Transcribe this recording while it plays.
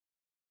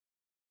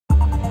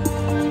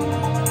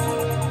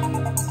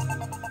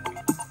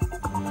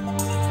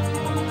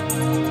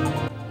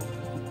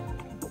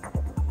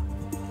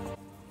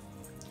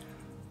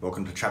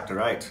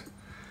Chapter 8.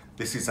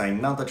 This is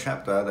another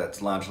chapter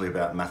that's largely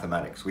about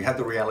mathematics. We had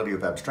the reality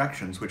of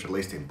abstractions, which at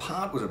least in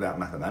part was about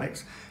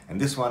mathematics, and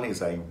this one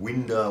is a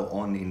window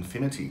on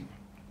infinity.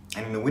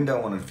 And in the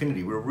window on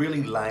infinity, we're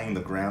really laying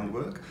the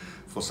groundwork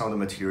for some of the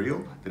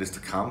material that is to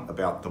come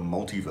about the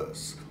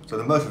multiverse. So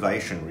the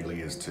motivation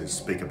really is to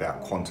speak about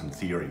quantum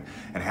theory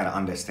and how to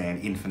understand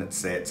infinite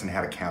sets and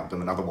how to count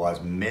them and otherwise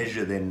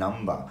measure their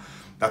number.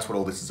 That's what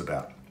all this is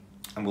about.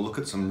 And we'll look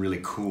at some really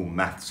cool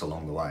maths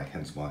along the way,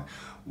 hence my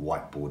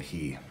whiteboard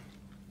here.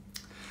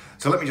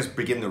 So let me just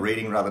begin the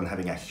reading rather than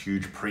having a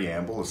huge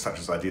preamble, such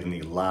as I did in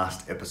the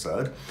last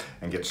episode,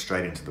 and get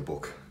straight into the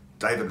book.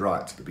 David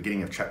writes at the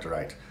beginning of chapter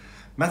 8,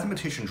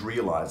 mathematicians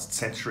realized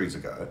centuries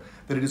ago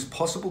that it is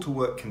possible to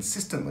work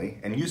consistently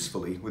and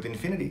usefully with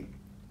infinity.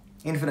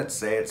 Infinite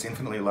sets,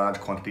 infinitely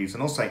large quantities,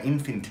 and also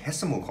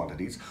infinitesimal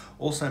quantities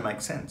also make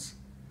sense.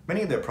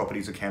 Many of their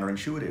properties are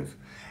counterintuitive,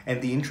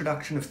 and the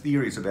introduction of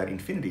theories about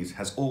infinities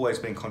has always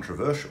been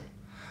controversial.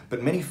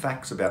 But many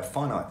facts about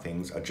finite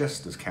things are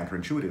just as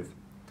counterintuitive.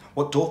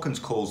 What Dawkins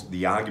calls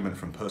the argument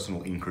from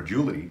personal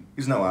incredulity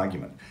is no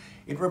argument.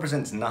 It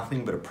represents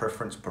nothing but a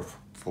preference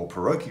for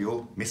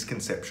parochial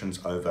misconceptions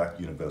over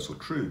universal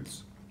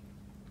truths.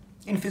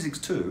 In physics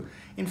too,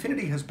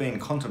 infinity has been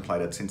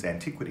contemplated since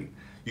antiquity.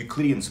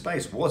 Euclidean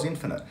space was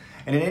infinite,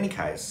 and in any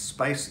case,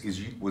 space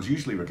was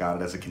usually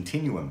regarded as a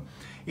continuum.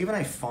 Even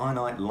a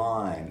finite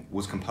line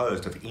was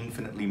composed of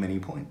infinitely many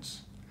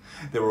points.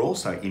 There were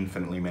also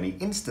infinitely many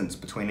instants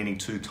between any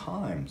two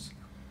times.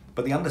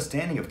 But the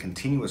understanding of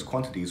continuous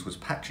quantities was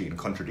patchy and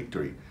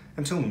contradictory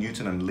until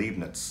Newton and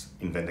Leibniz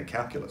invented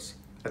calculus,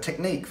 a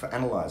technique for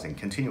analysing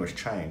continuous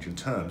change in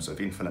terms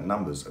of infinite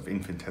numbers of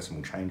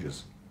infinitesimal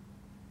changes.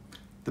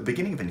 The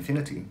beginning of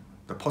infinity,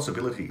 the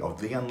possibility of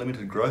the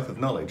unlimited growth of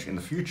knowledge in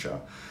the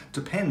future,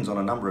 depends on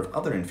a number of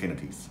other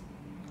infinities.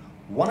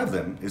 One of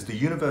them is the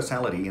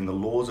universality in the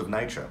laws of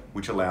nature,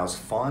 which allows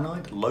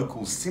finite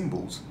local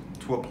symbols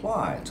to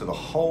apply to the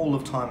whole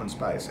of time and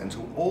space and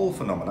to all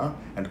phenomena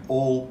and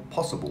all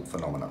possible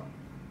phenomena.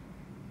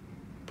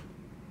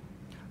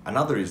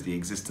 Another is the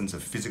existence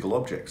of physical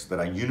objects that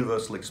are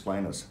universal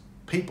explainers,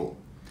 people,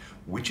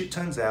 which it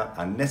turns out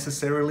are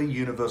necessarily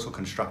universal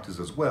constructors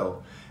as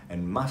well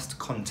and must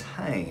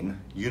contain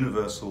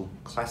universal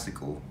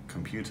classical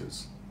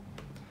computers.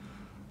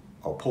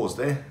 I'll pause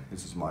there.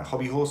 This is my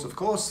hobby horse, of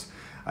course.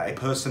 A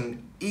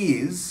person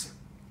is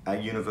a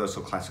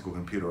universal classical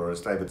computer, or as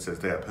David says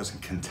there, a person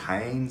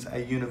contains a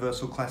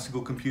universal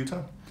classical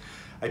computer.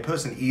 A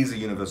person is a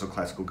universal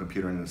classical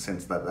computer in the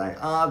sense that they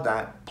are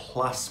that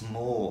plus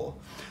more.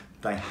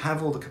 They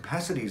have all the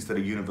capacities that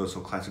a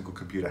universal classical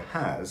computer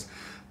has,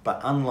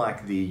 but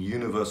unlike the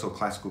universal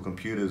classical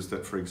computers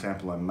that, for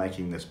example, I'm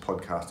making this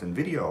podcast and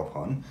video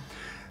upon,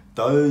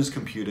 those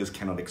computers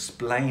cannot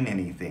explain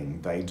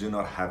anything. They do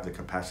not have the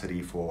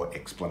capacity for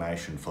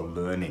explanation, for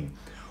learning.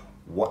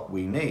 What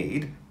we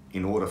need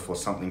in order for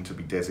something to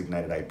be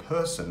designated a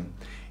person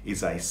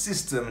is a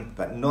system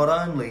that not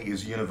only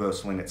is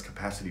universal in its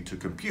capacity to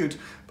compute,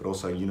 but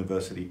also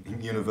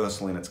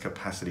universal in its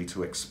capacity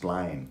to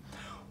explain.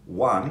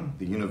 One,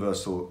 the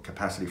universal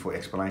capacity for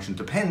explanation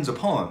depends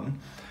upon,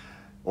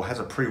 or has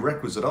a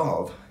prerequisite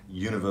of,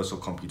 universal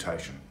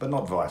computation, but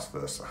not vice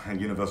versa. A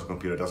universal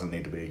computer doesn't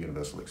need to be a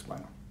universal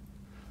explainer.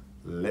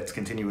 Let's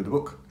continue with the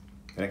book.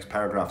 The next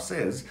paragraph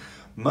says,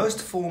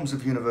 most forms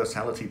of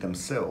universality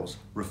themselves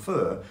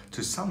refer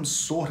to some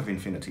sort of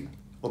infinity,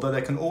 although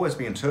they can always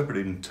be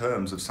interpreted in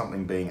terms of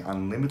something being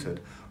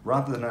unlimited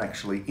rather than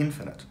actually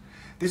infinite.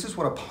 This is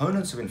what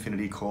opponents of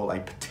infinity call a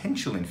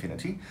potential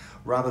infinity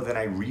rather than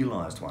a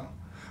realized one.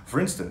 For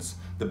instance,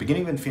 the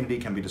beginning of infinity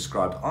can be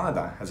described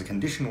either as a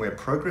condition where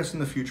progress in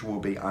the future will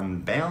be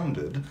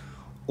unbounded,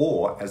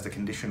 or as the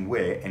condition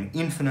where an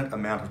infinite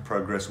amount of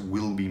progress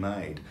will be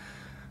made.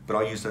 But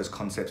I use those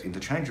concepts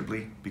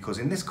interchangeably because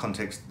in this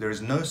context there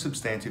is no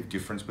substantive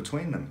difference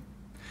between them.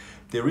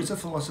 There is a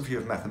philosophy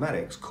of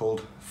mathematics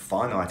called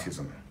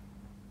finitism.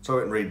 So I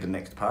won't read the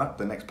next part.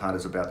 The next part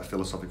is about the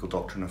philosophical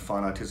doctrine of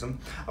finitism.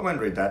 I won't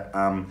read that.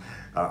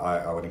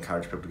 I would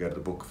encourage people to go to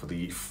the book for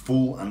the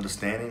full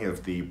understanding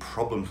of the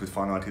problems with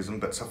finitism,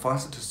 but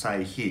suffice it to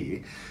say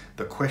here,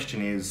 the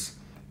question is,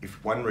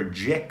 if one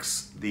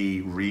rejects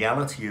the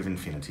reality of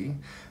infinity,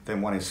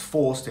 then one is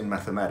forced in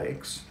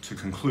mathematics to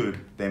conclude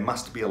there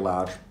must be a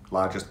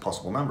largest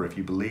possible number. If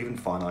you believe in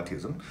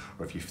finitism,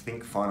 or if you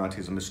think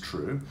finitism is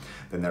true,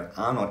 then there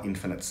are not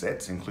infinite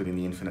sets, including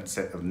the infinite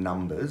set of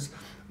numbers,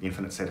 the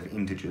infinite set of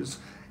integers.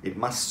 It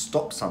must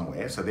stop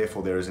somewhere, so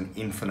therefore there is an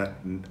infinite,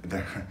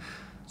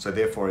 so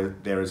therefore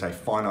there is a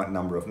finite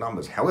number of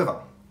numbers. However,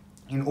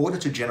 in order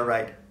to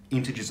generate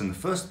integers in the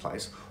first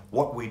place,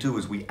 what we do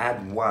is we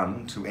add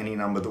 1 to any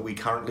number that we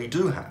currently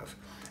do have.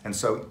 And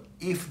so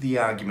if the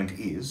argument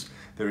is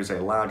there is a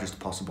largest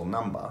possible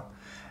number,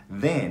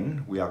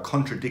 then we are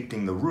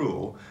contradicting the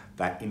rule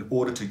that in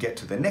order to get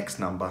to the next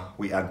number,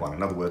 we add 1.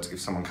 In other words, if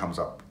someone comes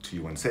up to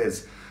you and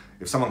says,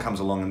 if someone comes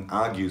along and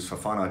argues for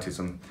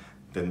finitism,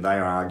 then they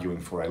are arguing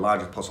for a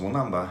largest possible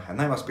number, and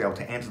they must be able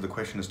to answer the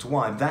question as to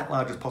why that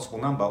largest possible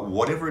number,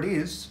 whatever it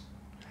is,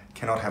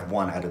 cannot have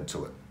one added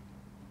to it.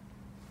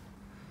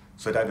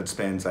 So David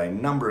spends a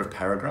number of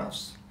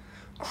paragraphs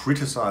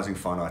criticising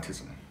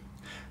finitism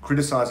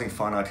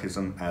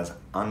as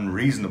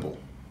unreasonable.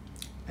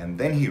 And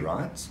then he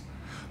writes,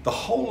 the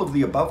whole of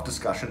the above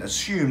discussion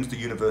assumes the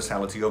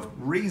universality of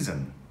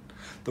reason.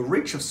 The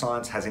reach of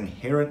science has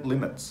inherent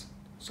limits.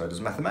 So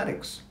does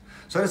mathematics.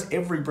 So does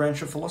every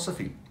branch of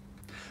philosophy.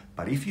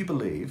 But if you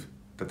believe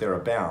that there are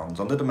bounds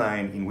on the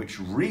domain in which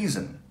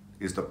reason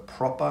is the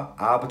proper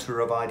arbiter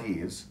of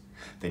ideas,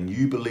 then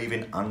you believe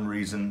in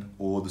unreason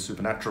or the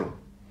supernatural.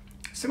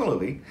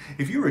 Similarly,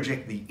 if you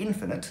reject the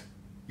infinite,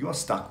 you are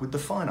stuck with the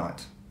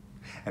finite.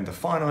 And the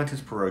finite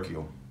is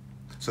parochial.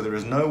 So there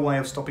is no way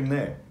of stopping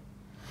there.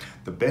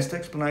 The best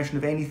explanation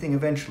of anything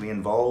eventually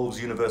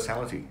involves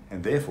universality,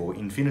 and therefore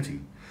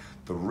infinity.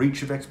 The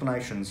reach of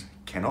explanations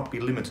cannot be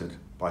limited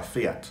by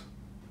fiat.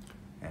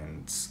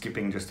 And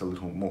skipping just a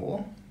little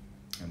more,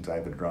 and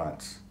David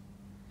writes,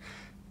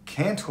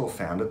 Cantor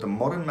founded the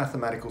modern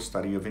mathematical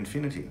study of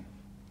infinity.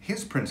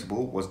 His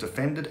principle was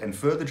defended and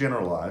further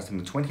generalized in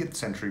the 20th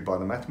century by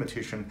the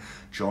mathematician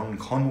John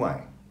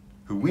Conway,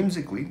 who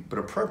whimsically but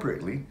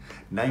appropriately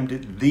named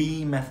it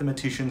the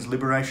mathematician's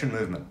liberation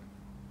movement.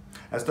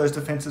 As those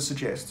defenses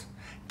suggest,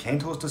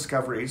 Cantor's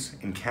discoveries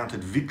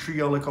encountered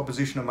vitriolic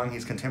opposition among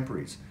his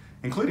contemporaries,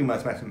 including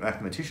most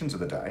mathematicians of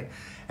the day,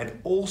 and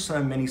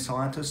also many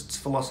scientists,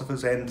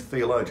 philosophers, and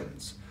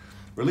theologians.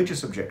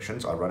 Religious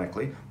objections,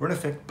 ironically, were in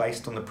effect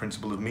based on the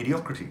principle of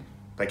mediocrity.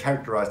 They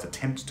characterized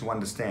attempts to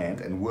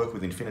understand and work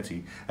with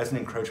infinity as an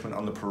encroachment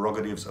on the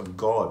prerogatives of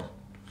God.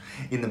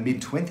 In the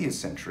mid-20th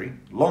century,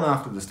 long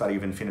after the study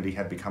of infinity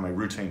had become a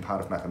routine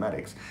part of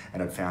mathematics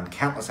and had found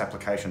countless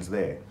applications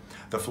there,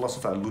 the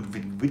philosopher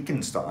Ludwig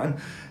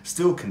Wittgenstein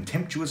still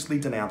contemptuously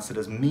denounced it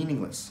as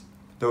meaningless,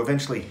 though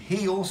eventually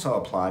he also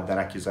applied that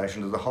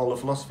accusation to the whole of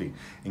philosophy,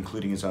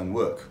 including his own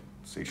work.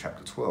 See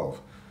chapter 12.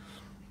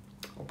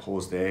 I'll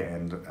pause there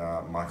and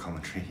my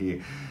commentary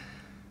here.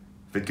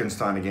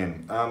 Wittgenstein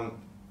again.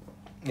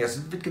 Yes,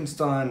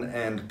 Wittgenstein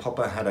and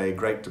Popper had a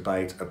great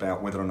debate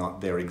about whether or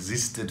not there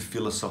existed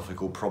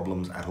philosophical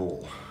problems at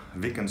all.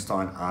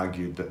 Wittgenstein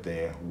argued that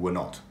there were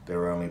not. There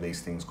were only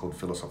these things called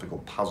philosophical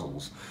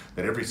puzzles,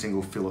 that every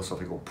single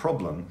philosophical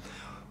problem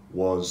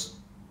was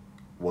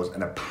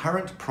an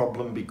apparent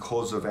problem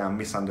because of our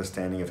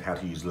misunderstanding of how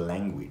to use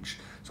language.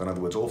 So in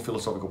other words, all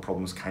philosophical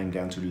problems came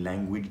down to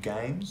language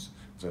games.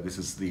 So this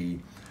is the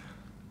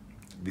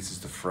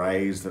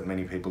phrase that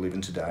many people even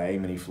today,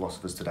 many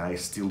philosophers today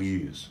still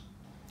use.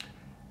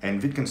 And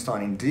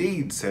Wittgenstein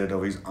indeed said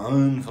of his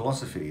own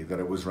philosophy that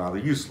it was rather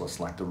useless,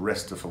 like the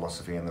rest of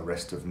philosophy and the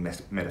rest of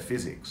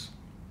metaphysics.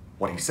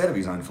 What he said of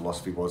his own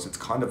philosophy was, it's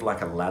kind of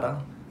like a ladder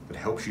that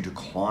helps you to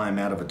climb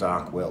out of a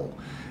dark well.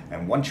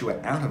 And once you are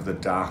out of the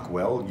dark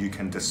well, you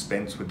can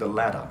dispense with the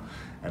ladder.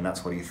 And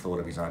that's what he thought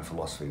of his own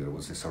philosophy, that it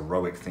was this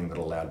heroic thing that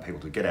allowed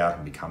people to get out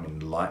and become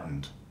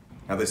enlightened.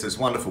 Now there's this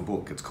wonderful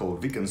book, it's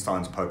called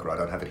Wittgenstein's Poker. I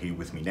don't have it here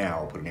with me now,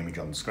 I'll put an image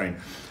on the screen.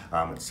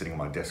 It's sitting on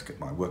my desk at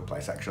my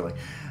workplace actually.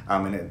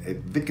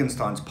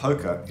 Wittgenstein's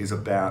Poker is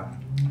about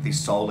the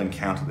sole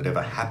encounter that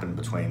ever happened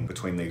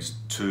between these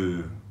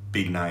two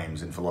big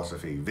names in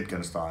philosophy,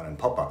 Wittgenstein and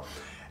Popper,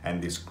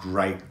 and this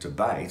great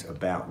debate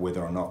about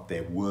whether or not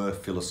there were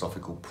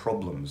philosophical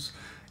problems.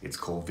 It's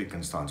called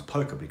Wittgenstein's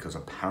Poker because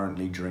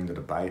apparently during the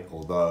debate,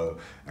 although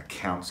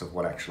accounts of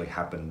what actually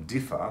happened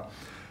differ,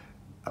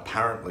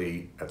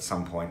 apparently, at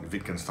some point,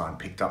 Wittgenstein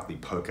picked up the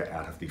poker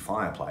out of the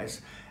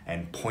fireplace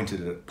and pointed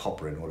it at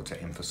Popper in order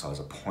to emphasize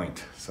a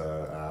point.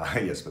 So,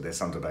 yes, but there's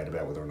some debate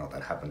about whether or not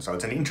that happened. So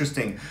it's an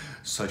interesting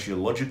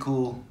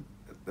sociological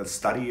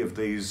study of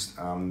these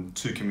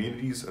two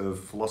communities of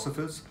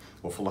philosophers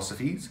or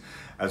philosophies,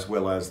 as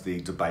well as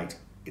the debate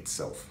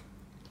itself.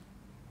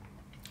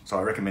 So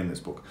I recommend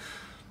this book.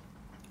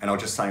 And I'll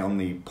just say on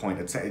the point,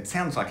 it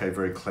sounds like a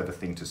very clever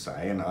thing to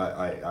say, and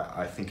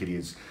I think it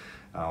is.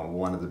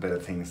 One of the better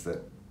things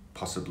that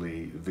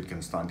possibly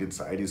Wittgenstein did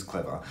say, it is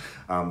clever,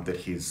 that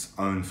his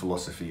own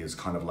philosophy is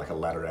kind of like a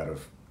ladder out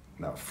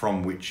of,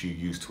 from which you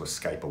use to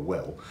escape a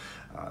well.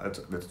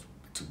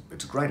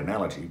 It's a great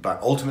analogy, but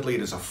ultimately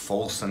it is a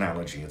false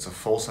analogy. It's a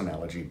false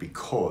analogy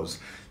because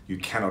you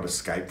cannot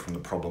escape from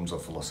the problems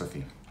of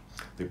philosophy.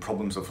 The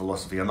problems of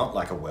philosophy are not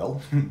like a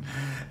well,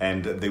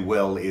 and the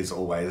well is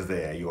always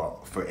there. You are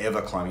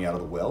forever climbing out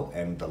of the well,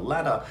 and the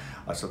ladder,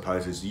 I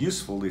suppose, is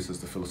useful. This is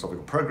the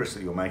philosophical progress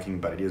that you're making,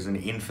 but it is an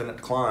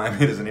infinite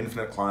climb. It is an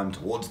infinite climb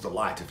towards the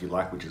light, if you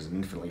like, which is an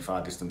infinitely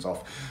far distance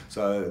off.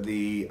 So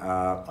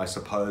I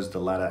suppose the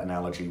ladder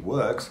analogy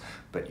works,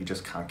 but you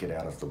just can't get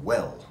out of the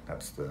well.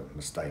 That's the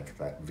mistake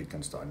that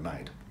Wittgenstein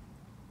made.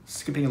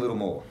 Skipping a little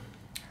more.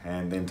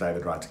 And then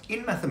David writes,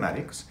 in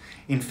mathematics,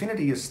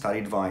 infinity is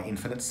studied via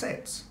infinite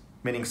sets,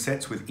 meaning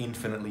sets with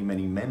infinitely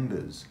many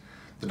members.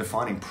 The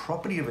defining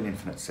property of an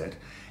infinite set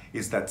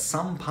is that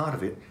some part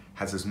of it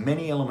has as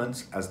many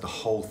elements as the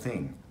whole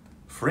thing.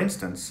 For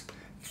instance,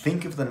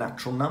 think of the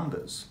natural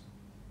numbers.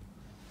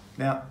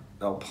 Now,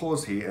 I'll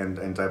pause here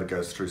and David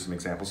goes through some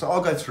examples. So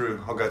I'll go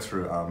through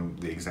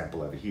the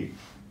example over here.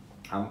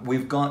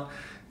 We've got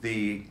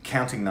the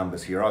counting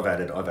numbers here, I've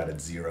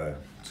added 0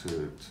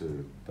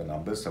 to the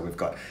numbers. So we've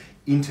got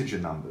integer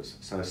numbers.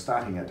 So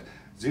starting at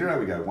 0,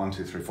 we go 1,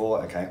 2, 3,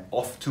 4, okay,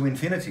 off to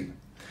infinity.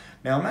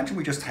 Now imagine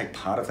we just take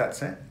part of that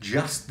set,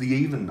 just the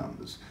even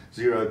numbers,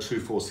 0, 2,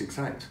 4, 6,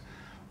 8.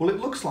 Well, it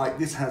looks like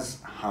this has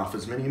half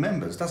as many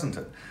members, doesn't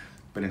it?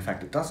 But in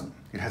fact it doesn't.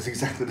 It has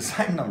exactly the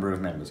same number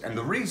of members. And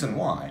the reason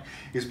why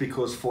is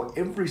because for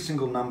every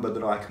single number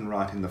that I can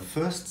write in the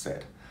first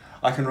set,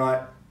 I can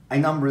write a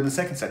number in the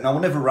second set. Now, I'll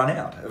never run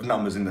out of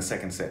numbers in the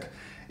second set,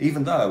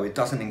 even though it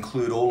doesn't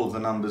include all of the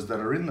numbers that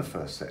are in the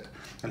first set.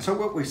 And so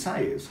what we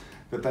say is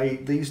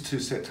that these two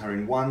sets are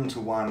in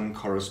one-to-one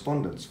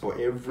correspondence. For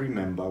every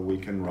member, we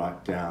can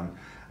write down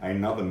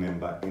another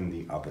member in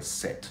the other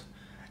set.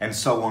 And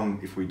so on,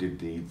 if we did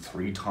the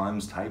 3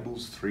 times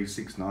tables, 3,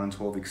 6, 9,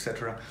 12,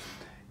 etc.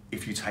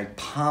 If you take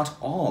part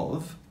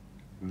of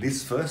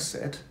this first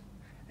set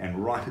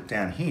and write it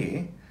down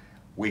here,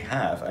 we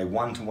have a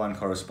one-to-one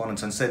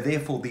correspondence, and so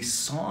therefore the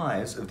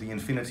size of the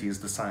infinity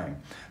is the same.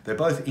 They're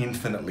both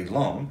infinitely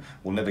long.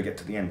 We'll never get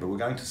to the end, but we're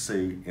going to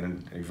see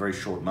in a very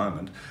short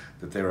moment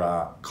that there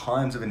are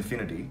kinds of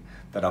infinity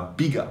that are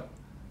bigger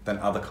than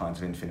other kinds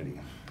of infinity.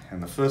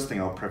 And the first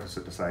thing I'll preface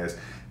it to say is,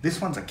 this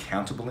one's a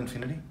countable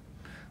infinity.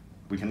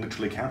 We can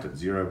literally count it,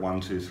 0,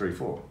 1, 2, 3,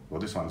 4.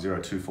 Well, this one,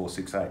 0, 2, 4,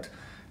 6, 8.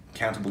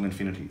 Countable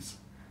infinities.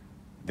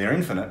 They're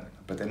infinite,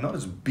 but they're not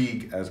as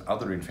big as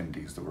other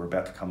infinities that we're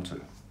about to come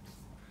to.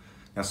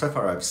 Now, so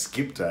far I've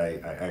skipped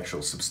an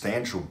actual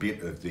substantial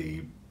bit of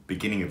the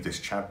beginning of this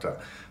chapter,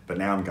 but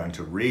now I'm going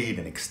to read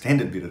an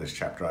extended bit of this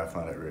chapter. I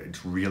find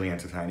it's really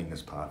entertaining,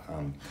 this part,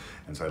 and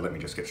so let me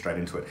just get straight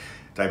into it.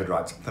 David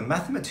writes, the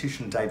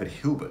mathematician David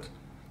Hilbert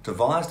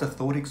devised a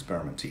thought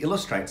experiment to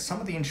illustrate some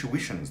of the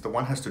intuitions that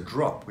one has to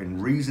drop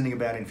when reasoning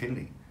about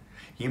infinity.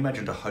 He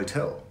imagined a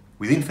hotel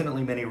with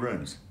infinitely many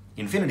rooms,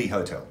 Infinity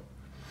Hotel.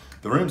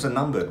 The rooms are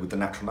numbered with the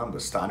natural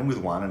numbers, starting with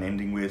 1 and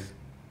ending with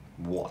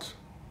what?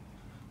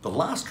 The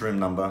last room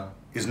number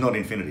is not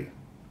infinity.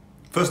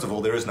 First of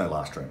all, there is no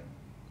last room.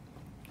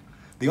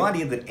 The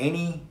idea that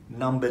any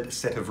numbered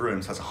set of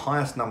rooms has a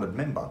highest numbered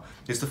member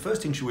is the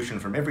first intuition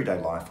from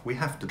everyday life we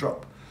have to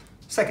drop.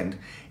 Second,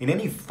 in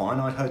any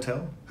finite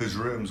hotel whose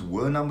rooms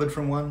were numbered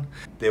from 1,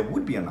 there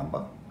would be a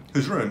number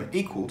whose room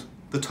equaled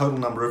the total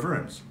number of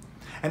rooms,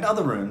 and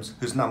other rooms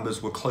whose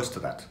numbers were close to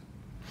that.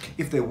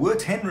 If there were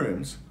 10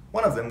 rooms,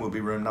 one of them would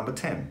be room number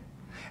 10,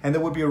 and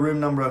there would be a room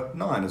number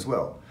 9 as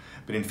well.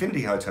 But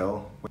Infinity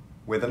Hotel,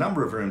 where the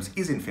number of rooms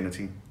is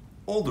infinity,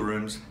 all the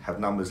rooms have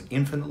numbers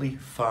infinitely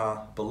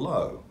far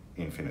below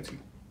infinity.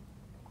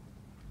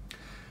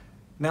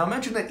 Now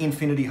imagine that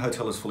Infinity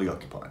Hotel is fully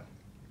occupied.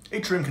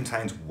 Each room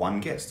contains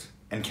 1 guest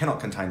and cannot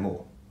contain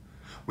more.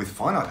 With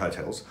finite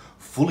hotels,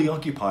 fully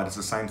occupied is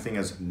the same thing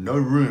as no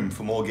room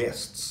for more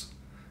guests.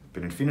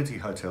 But Infinity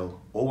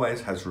Hotel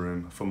always has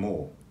room for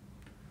more.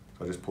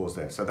 So I'll just pause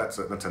there. So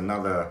that's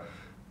another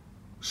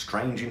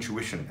strange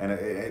intuition, and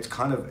it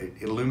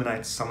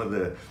illuminates some of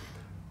the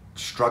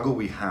struggle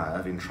we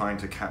have in trying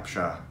to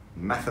capture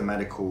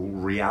mathematical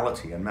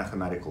reality and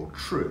mathematical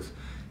truth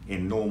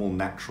in normal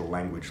natural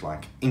language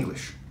like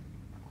English.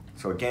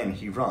 So again,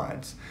 he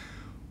writes,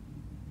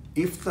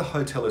 if the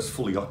hotel is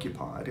fully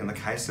occupied, in the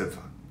case of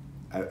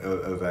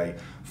a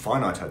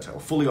finite hotel,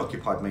 fully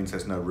occupied means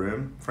there's no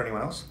room for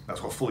anyone else.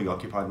 That's what fully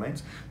occupied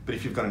means. But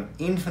if you've got an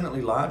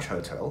infinitely large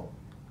hotel,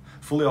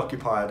 fully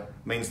occupied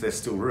means there's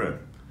still room.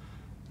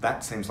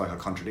 That seems like a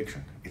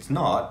contradiction. It's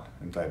not,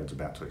 and David's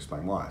about to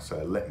explain why,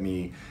 so let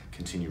me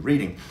continue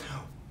reading.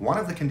 One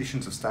of the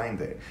conditions of staying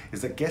there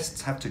is that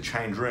guests have to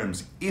change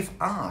rooms if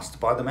asked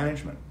by the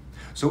management.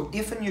 So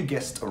if a new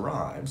guest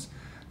arrives,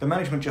 the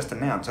management just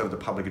announced over the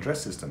public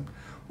address system,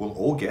 will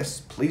all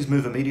guests please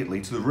move immediately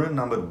to the room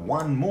numbered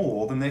 1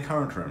 more than their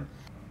current room.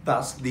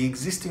 Thus, the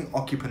existing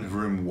occupant of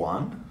room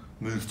 1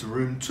 moves to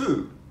room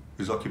 2,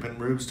 whose occupant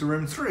moves to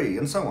room 3,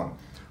 and so on.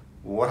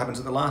 What happens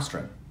at the last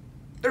room?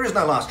 There is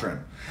no last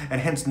room, and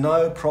hence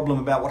no problem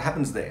about what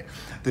happens there.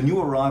 The new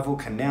arrival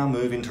can now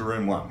move into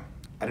room 1.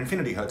 At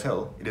Infinity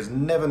Hotel, it is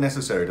never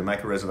necessary to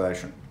make a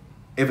reservation.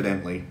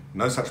 Evidently,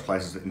 no such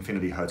place as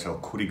Infinity Hotel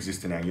could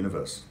exist in our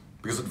universe,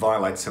 because it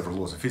violates several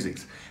laws of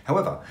physics.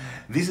 However,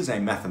 this is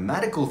a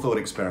mathematical thought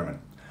experiment,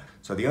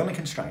 so the only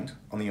constraint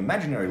on the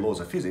imaginary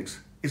laws of physics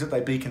is that they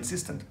be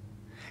consistent.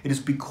 It is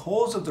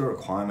because of the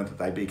requirement that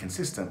they be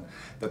consistent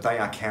that they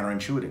are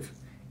counterintuitive.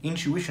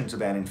 Intuitions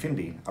about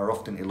infinity are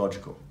often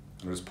illogical.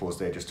 I'll just pause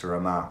there just to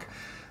remark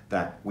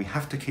that we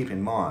have to keep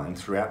in mind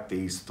throughout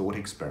these thought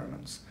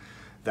experiments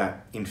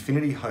that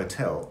Infinity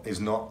Hotel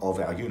is not of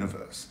our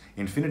universe.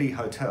 Infinity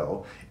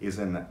Hotel is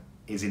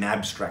in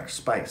abstract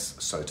space,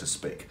 so to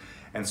speak.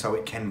 And so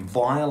it can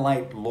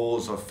violate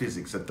laws of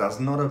physics. It does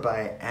not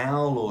obey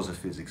our laws of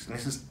physics. And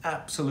this is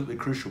absolutely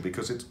crucial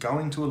because it's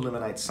going to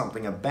illuminate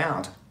something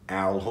about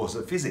our laws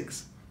of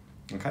physics.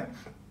 Okay?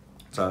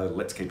 So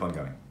let's keep on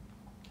going.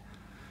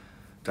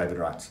 David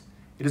writes,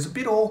 it is a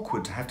bit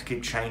awkward to have to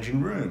keep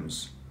changing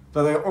rooms,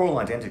 though they are all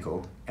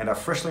identical and are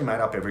freshly made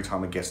up every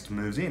time a guest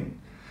moves in.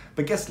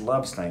 But guests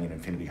love staying in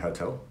Infinity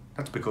Hotel.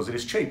 That's because it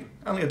is cheap,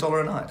 only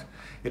 $1 a night.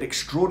 Yet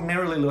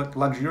extraordinarily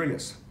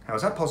luxurious. How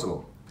is that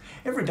possible?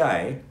 Every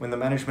day, when the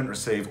management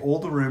receive all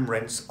the room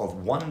rents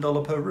of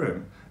 $1 per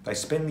room, they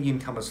spend the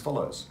income as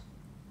follows.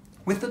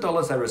 With the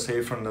dollars they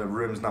receive from the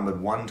rooms numbered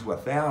 1 to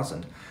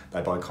 1,000,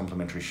 they buy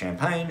complimentary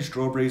champagne,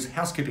 strawberries,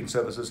 housekeeping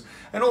services,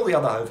 and all the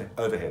other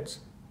overheads,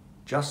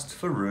 just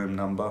for room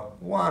number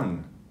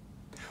 1.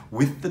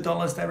 With the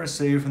dollars they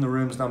receive from the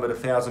rooms numbered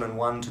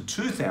 1,001 to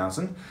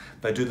 2,000,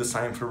 they do the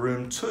same for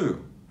room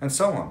 2, and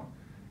so on.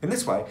 In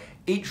this way,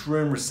 each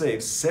room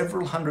receives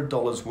several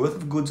 $100s worth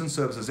of goods and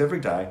services every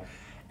day,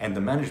 and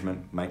the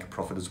management make a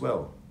profit as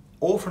well,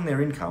 all from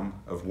their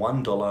income of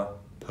 $1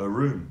 per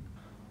room.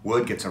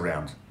 Word gets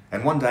around,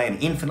 and one day an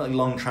infinitely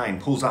long train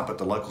pulls up at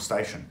the local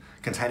station,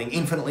 containing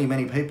infinitely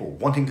many people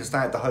wanting to stay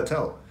at the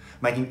hotel.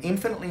 Making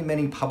infinitely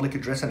many public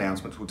address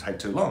announcements will take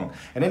too long,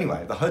 and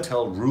anyway, the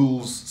hotel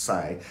rules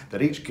say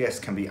that each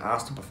guest can be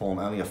asked to perform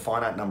only a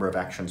finite number of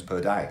actions per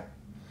day.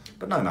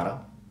 But no matter.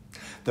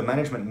 The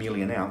management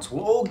merely announce, will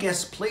all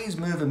guests please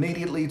move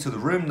immediately to the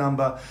room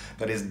number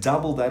that is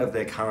double that of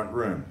their current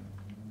room.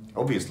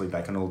 Obviously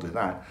they can all do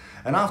that.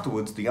 And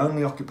afterwards, the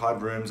only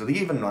occupied rooms are the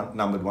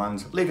even-numbered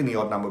ones, leaving the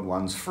odd-numbered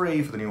ones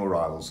free for the new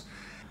arrivals.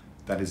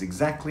 That is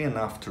exactly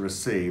enough to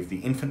receive the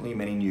infinitely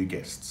many new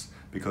guests,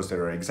 because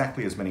there are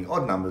exactly as many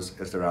odd numbers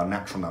as there are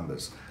natural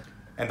numbers.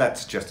 And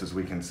that's just as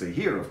we can see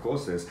here, of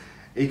course, there's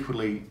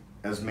equally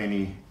as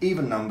many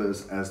even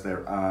numbers as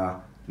there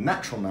are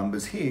natural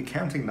numbers here,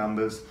 counting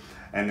numbers,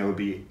 and there would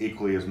be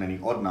equally as many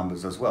odd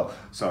numbers as well.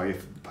 So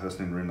if the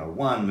person in room number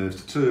 1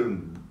 moves to 2,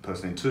 and the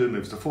person in 2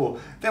 moves to 4,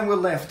 then we're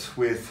left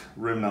with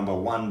room number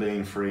 1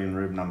 being free and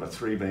room number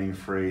 3 being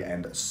free,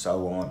 and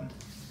so on.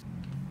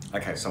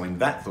 Okay, so in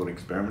that thought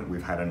experiment,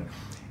 we've had an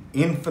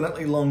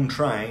infinitely long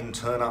train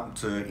turn up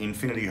to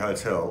Infinity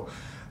Hotel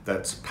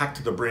that's packed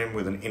to the brim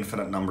with an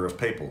infinite number of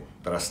people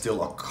that are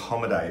still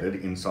accommodated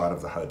inside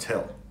of the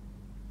hotel.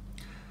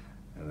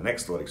 And the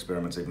next thought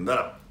experiment's even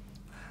better.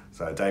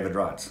 So David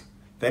writes,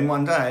 then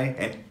one day,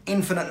 an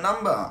infinite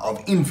number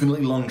of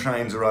infinitely long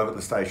trains arrive at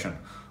the station,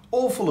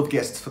 all full of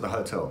guests for the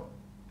hotel.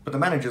 But the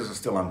managers are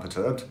still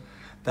unperturbed.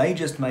 They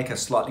just make a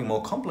slightly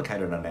more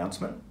complicated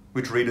announcement,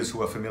 which readers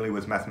who are familiar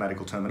with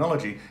mathematical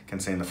terminology can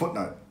see in the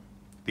footnote.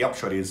 The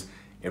upshot is,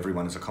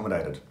 everyone is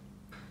accommodated.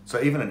 So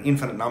even an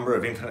infinite number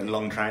of infinitely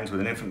long trains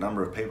with an infinite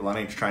number of people on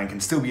each train can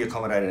still be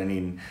accommodated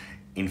in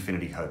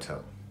Infinity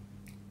Hotel.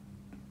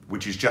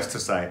 Which is just to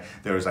say,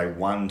 there is a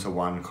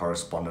one-to-one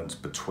correspondence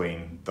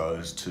between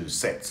those two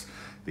sets.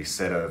 The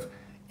set of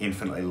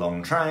infinitely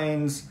long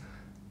trains,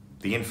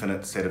 the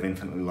infinite set of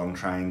infinitely long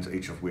trains,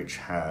 each of which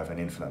have an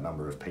infinite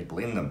number of people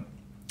in them,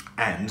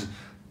 and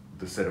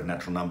the set of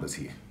natural numbers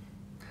here.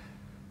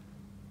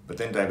 But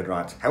then David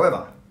writes,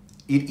 however,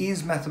 it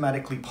is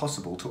mathematically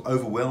possible to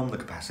overwhelm the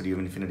capacity of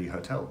Infinity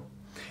Hotel.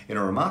 In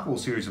a remarkable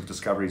series of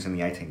discoveries in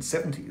the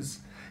 1870s,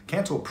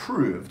 Cantor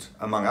proved,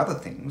 among other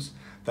things,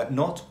 that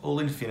not all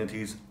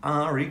infinities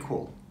are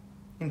equal.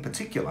 In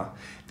particular,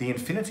 the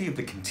infinity of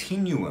the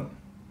continuum,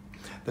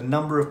 the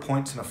number of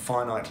points in a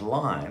finite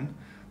line,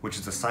 which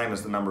is the same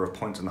as the number of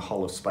points in the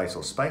whole of space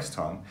or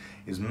space-time,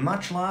 is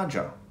much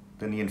larger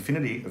than the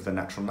infinity of the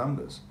natural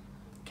numbers.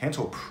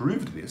 Cantor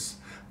proved this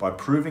by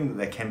proving that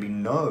there can be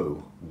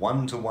no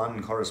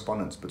one-to-one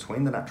correspondence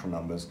between the natural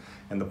numbers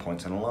and the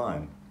points in a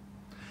line.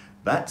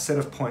 That set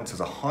of points has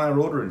a higher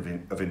order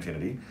of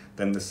infinity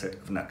than the set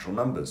of natural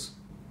numbers.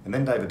 And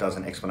then David does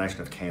an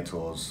explanation of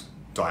Cantor's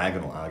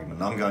diagonal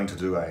argument. I'm going to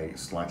do a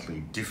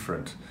slightly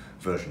different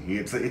version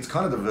here. It's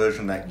kind of the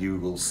version that you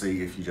will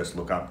see if you just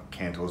look up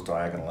Cantor's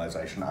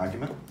diagonalization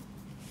argument.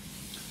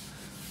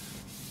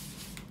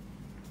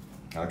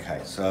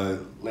 Okay,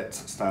 so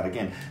let's start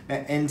again.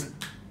 And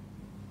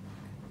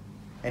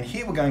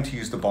here we're going to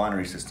use the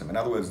binary system. In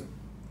other words,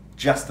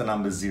 just the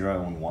numbers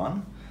 0 and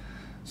 1.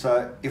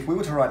 So if we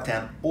were to write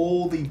down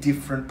all the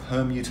different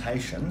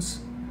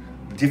permutations,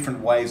 different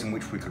ways in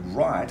which we could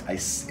write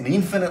an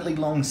infinitely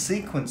long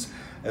sequence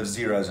of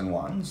zeros and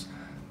ones,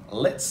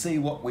 let's see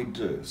what we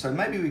do. So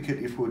maybe we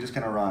could, if we were just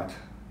going to write,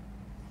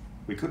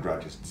 we could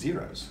write just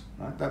zeros,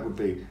 right? That would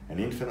be an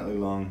infinitely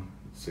long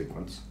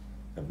sequence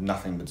of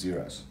nothing but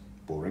zeros.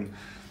 Boring.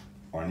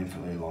 Or an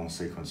infinitely long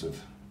sequence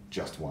of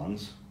just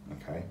ones.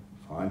 Okay,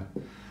 fine.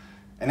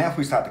 And now if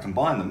we start to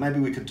combine them, maybe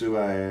we could do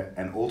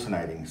an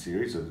alternating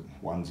series of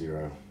 1,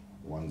 0,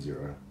 1,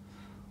 0,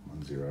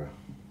 1, 0.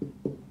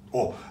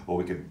 Or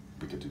we could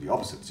do the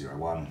opposite, 0,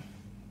 1,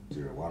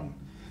 0, 1,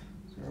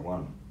 0,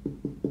 1.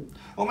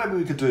 Or maybe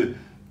we could do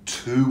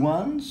 2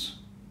 1s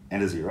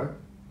and a 0,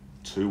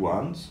 2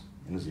 1s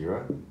and a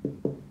 0.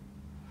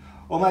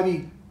 Or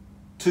maybe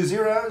 2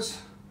 zeros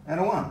and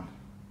a 1,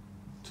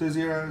 2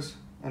 zeros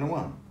and a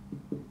 1.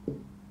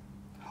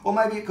 Or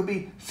maybe it could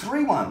be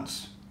 3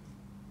 1s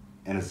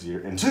and a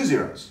 0 and 2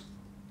 zeros,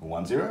 or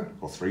 1 0,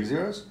 or 3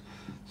 zeros,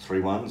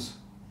 3 1s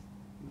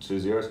and 2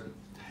 zeros.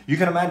 You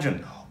can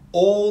imagine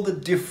all the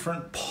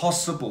different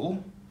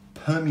possible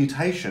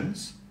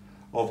permutations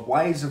of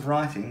ways of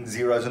writing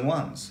zeros and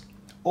ones.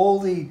 All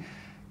the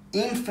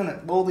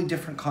all the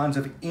different kinds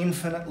of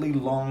infinitely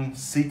long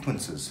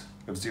sequences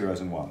of zeros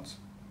and ones.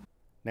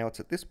 Now it's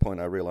at this point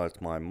I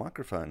realised my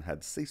microphone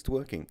had ceased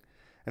working,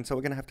 and so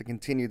we're going to have to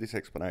continue this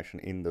explanation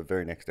in the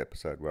very next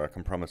episode, where I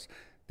can promise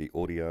the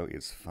audio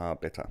is far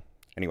better.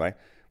 Anyway,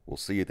 we'll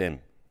see you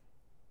then.